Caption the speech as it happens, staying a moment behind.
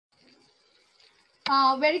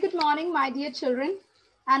Very good morning, my dear children,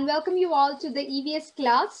 and welcome you all to the EVS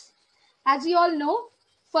class. As you all know,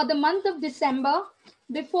 for the month of December,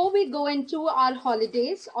 before we go into our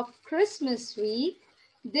holidays of Christmas week,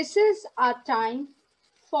 this is our time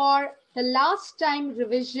for the last time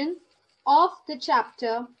revision of the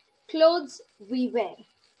chapter Clothes We Wear.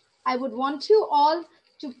 I would want you all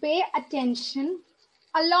to pay attention.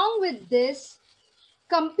 Along with this,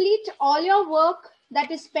 complete all your work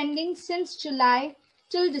that is pending since July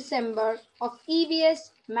till December of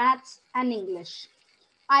EVS, Maths and English.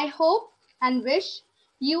 I hope and wish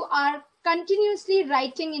you are continuously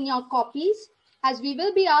writing in your copies as we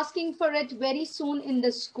will be asking for it very soon in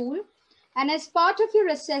the school. And as part of your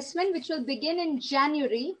assessment, which will begin in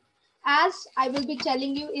January, as I will be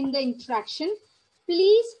telling you in the introduction,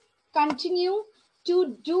 please continue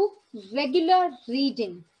to do regular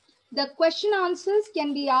reading. The question answers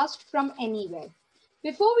can be asked from anywhere.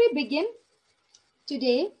 Before we begin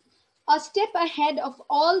today, a step ahead of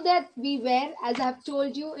all that we wear, as I have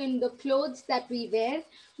told you in the clothes that we wear,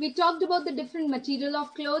 we talked about the different material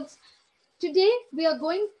of clothes. Today, we are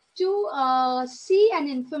going to see an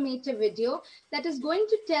informative video that is going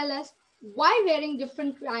to tell us why wearing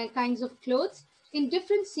different kinds of clothes in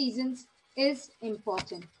different seasons is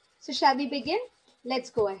important. So shall we begin? Let's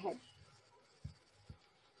go ahead.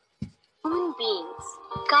 Human beings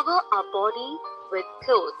cover our body with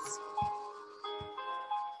clothes.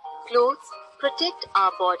 Clothes protect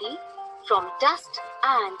our body from dust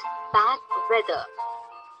and bad weather.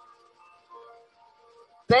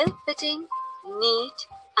 Well-fitting, neat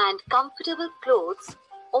and comfortable clothes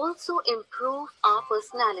also improve our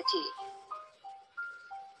personality.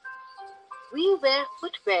 We wear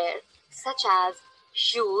footwear such as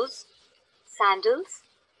shoes, sandals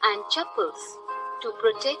and chappals to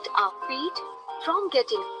protect our feet from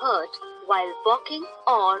getting hurt while walking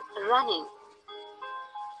or running.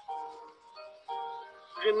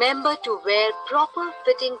 Remember to wear proper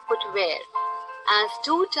fitting footwear, as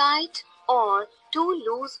too tight or too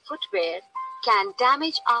loose footwear can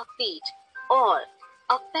damage our feet or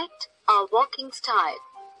affect our walking style.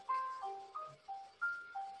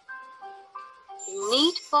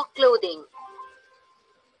 Need for clothing.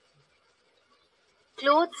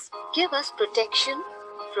 Clothes give us protection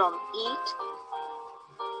from heat,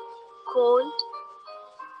 cold,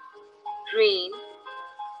 rain,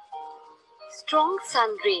 strong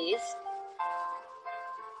sun rays,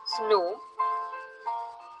 snow,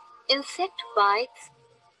 insect bites,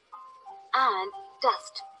 and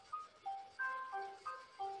dust.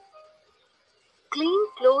 Clean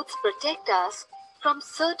clothes protect us from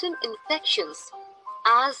certain infections,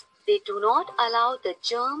 as they do not allow the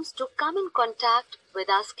germs to come in contact with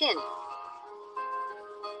our skin.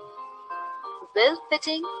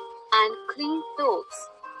 Well-fitting and clean clothes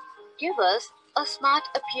give us a smart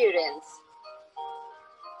appearance.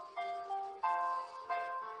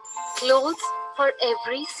 Clothes for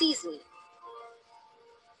every season.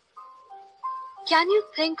 Can you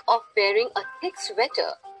think of wearing a thick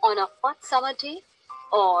sweater on a hot summer day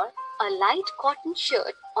or a light cotton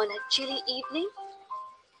shirt on a chilly evening?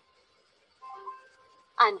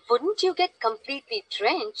 And wouldn't you get completely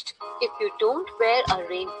drenched if you don't wear a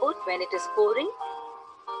raincoat when it is pouring?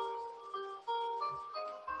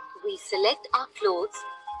 We select our clothes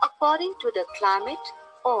according to the climate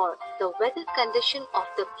or the weather condition of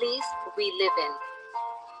the place we live in.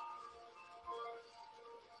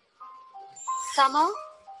 Summer,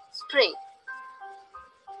 spring.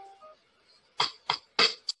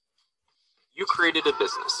 You created a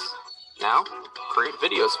business. Now, create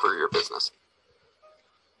videos for your business.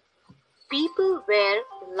 People wear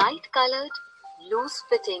light-colored,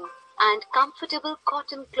 loose-fitting and comfortable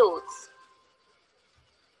cotton clothes.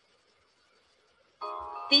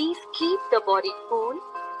 These keep the body cool.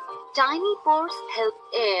 Tiny pores help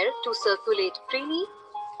air to circulate freely,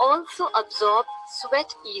 also absorb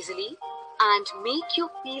sweat easily, and make you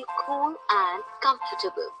feel cool and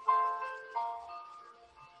comfortable.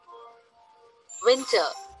 Winter.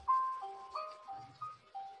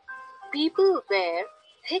 People wear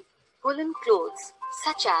thick woolen clothes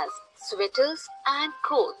such as sweaters and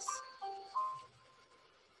coats.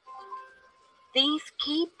 These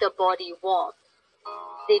keep the body warm.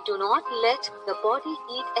 They do not let the body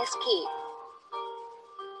heat escape.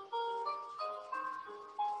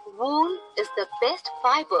 Wool is the best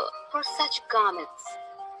fiber for such garments.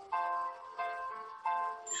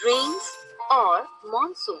 Rains or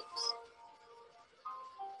monsoons.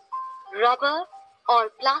 Rubber or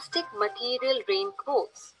plastic material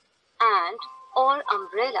raincoats and or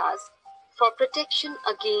umbrellas for protection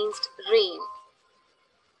against rain.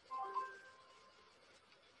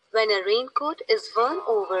 when a raincoat is worn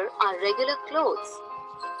over our regular clothes.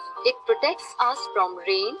 It protects us from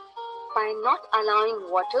rain by not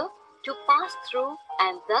allowing water to pass through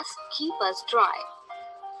and thus keep us dry.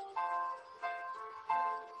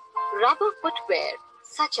 Rubber footwear,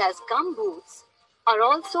 such as gum boots, are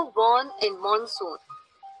also worn in monsoon.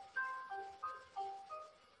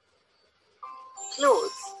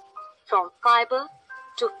 Clothes, from fiber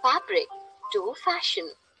to fabric to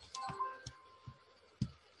fashion.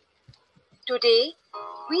 Today,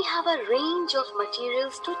 we have a range of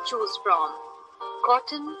materials to choose from: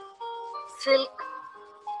 cotton, silk,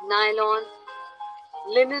 nylon,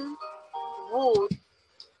 linen, wool.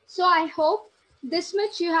 So I hope this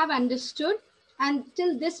much you have understood, and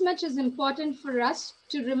till this much is important for us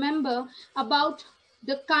to remember about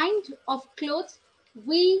the kind of clothes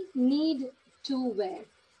we need to wear.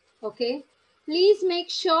 Okay, please make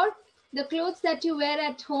sure the clothes that you wear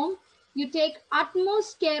at home, you take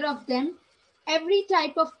utmost care of them. Every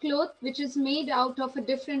type of cloth which is made out of a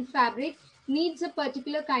different fabric needs a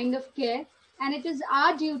particular kind of care, and it is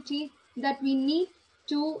our duty that we need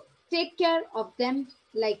to take care of them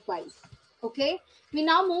likewise. Okay, we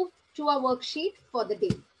now move to our worksheet for the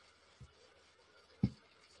day.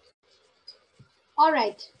 All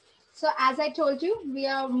right, so as I told you, we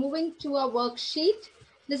are moving to a worksheet.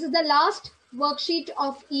 This is the last worksheet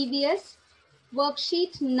of EVS,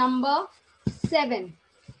 worksheet number 7.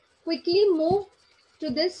 Quickly move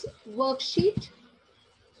to this worksheet,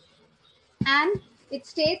 and it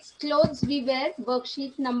states clothes we wear,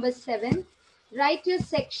 worksheet number 7. Write your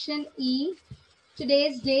section E.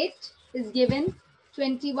 Today's date is given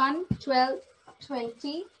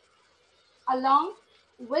 21/12/20, along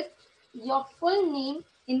with your full name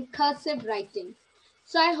in cursive writing.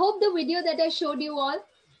 So I hope the video that I showed you all,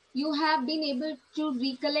 you have been able to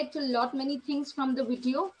recollect a lot many things from the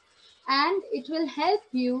video, and it will help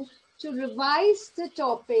you to revise the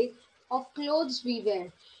topic of clothes we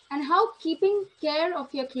wear and how keeping care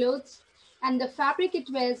of your clothes and the fabric it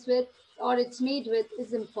wears with or it's made with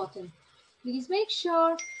is important. Please make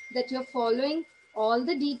sure that you're following all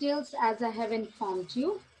the details as I have informed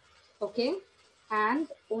you. Okay, and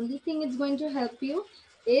only thing it's going to help you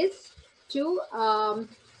is to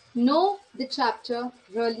know the chapter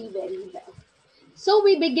really very well. So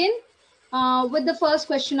we begin with the first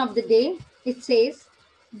question of the day. It says,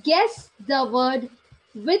 guess the word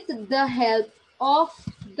with the help of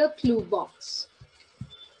the clue box.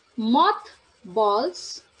 Moth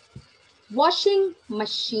balls, washing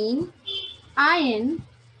machine, iron,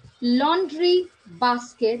 laundry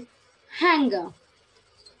basket, hanger.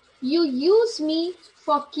 You use me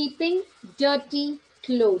for keeping dirty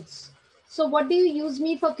clothes. So what do you use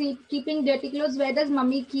me for keeping dirty clothes? Where does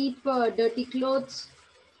mummy keep dirty clothes?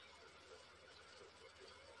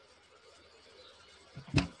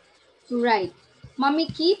 Right. Mummy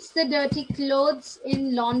keeps the dirty clothes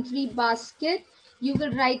in laundry basket. You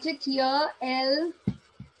will write it here, L-A-U.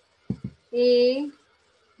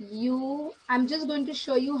 I'm just going to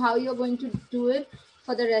show you how you're going to do it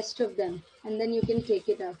for the rest of them. And then you can take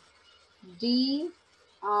it up. D-R-Y,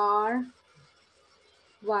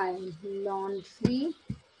 laundry,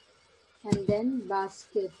 and then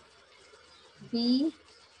basket. B-A-S-K.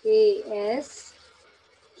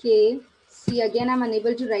 See, again, I'm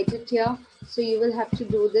unable to write it here. So you will have to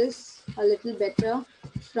do this a little better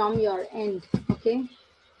from your end. Okay.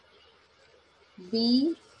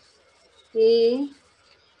 B-A-S-K-E-T.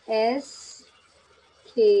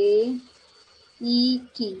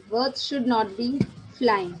 Words should not be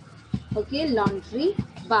flying. Okay. Laundry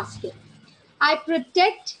basket. I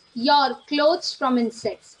protect your clothes from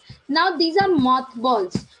insects. Now these are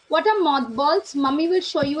mothballs. What are mothballs? Mummy will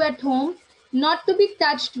show you at home. Not to be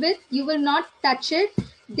touched with. You will not touch it.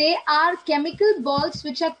 They are chemical balls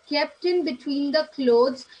which are kept in between the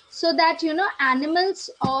clothes so that, you know, animals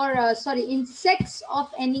or insects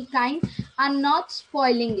of any kind are not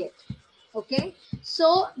spoiling it. Okay,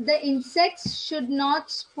 so the insects should not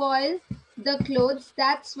spoil the clothes.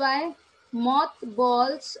 That's why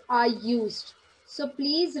mothballs are used. So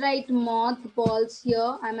please write mothballs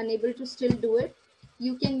here. I'm unable to still do it.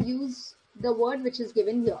 You can use the word which is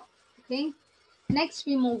given here. Okay, next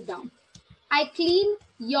we move down. I clean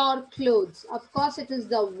your clothes. Of course, it is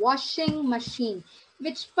the washing machine,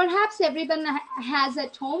 which perhaps everyone has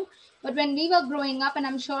at home. But when we were growing up, and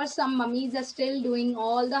I'm sure some mummies are still doing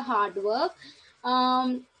all the hard work,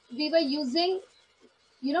 we were using,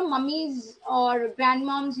 you know, mummies or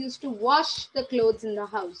grandmoms used to wash the clothes in the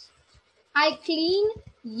house. I clean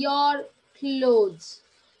your clothes.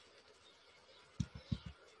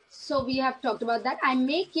 So we have talked about that. I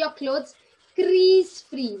make your clothes Crease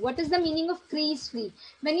free. What is the meaning of crease free?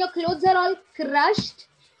 When your clothes are all crushed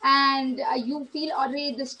and you feel,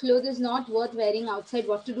 already this cloth is not worth wearing outside,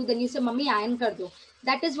 what to do? Then you say, Mummy, iron kar do.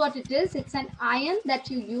 That is what it is. It's an iron that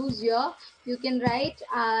you use here. You can write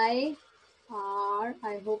I-R.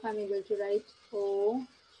 I hope I'm able to write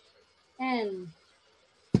O-N.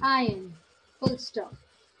 Iron. Full stop.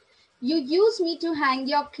 You use me to hang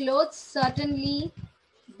your clothes. Certainly,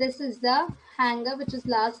 this is the hanger which is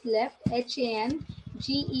last left. Hanger.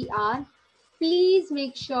 Please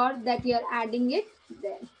make sure that you're adding it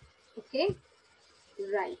there. Okay,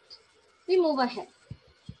 right. We move ahead.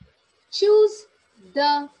 Choose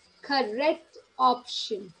the correct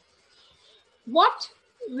option. What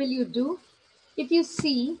will you do if you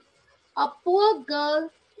see a poor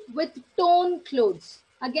girl with torn clothes?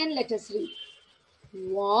 Again, let us read.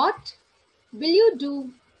 What will you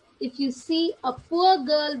do if you see a poor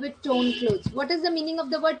girl with torn clothes? What is the meaning of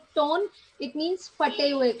the word torn? It means fate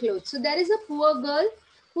hue clothes. So there is a poor girl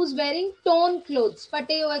who's wearing torn clothes, fate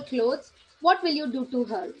hue clothes. What will you do to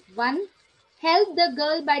her? One, help the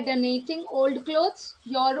girl by donating old clothes,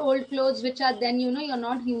 your old clothes which are then, you're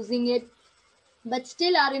not using it but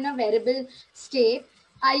still are in a wearable state.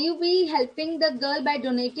 Are you be helping the girl by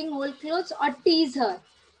donating old clothes or tease her?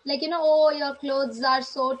 Like, oh, your clothes are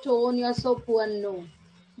so torn, you're so poor. No.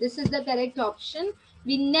 This is the correct option.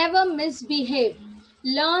 We never misbehave.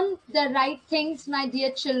 Learn the right things, my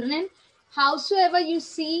dear children. Howsoever you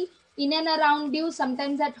see in and around you,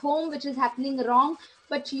 sometimes at home, which is happening wrong,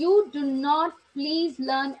 but you do not please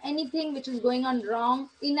learn anything which is going on wrong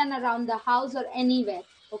in and around the house or anywhere.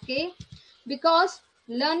 Okay? Because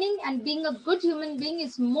learning and being a good human being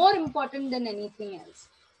is more important than anything else.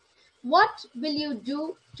 What will you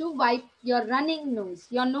do to wipe your running nose?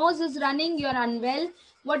 Your nose is running, you're unwell.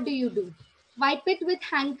 What do you do? Wipe it with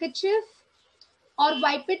handkerchief or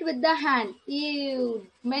wipe it with the hand? Ew.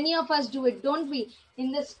 Many of us do it, don't we?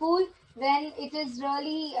 In the school, when it is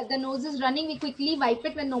really, the nose is running, we quickly wipe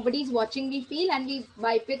it when nobody is watching, we feel, and we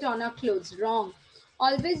wipe it on our clothes. Wrong.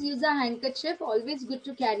 Always use a handkerchief. Always good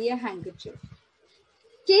to carry a handkerchief.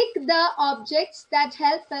 Take the objects that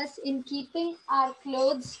help us in keeping our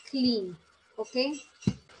clothes clean. Okay.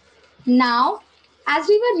 Now, as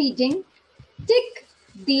we were reading, tick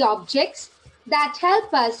the objects that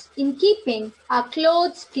help us in keeping our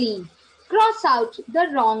clothes clean. Cross out the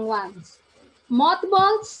wrong ones.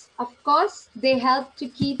 Mothballs, of course, they help to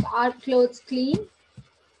keep our clothes clean.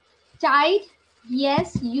 Tide,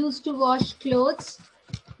 yes, used to wash clothes.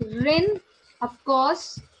 Rin, of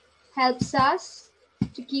course, helps us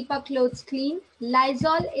to keep our clothes clean.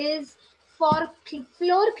 Lysol is for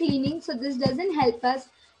floor cleaning, so this doesn't help us.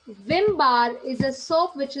 Vim bar is a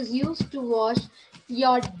soap which is used to wash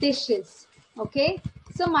your dishes. Okay,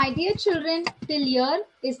 so my dear children, till here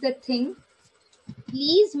is the thing.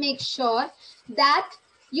 Please make sure that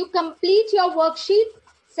you complete your worksheet,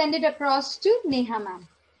 send it across to Neha ma'am.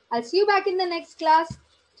 I'll see you back in the next class.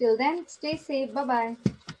 Till then, stay safe. Bye-bye.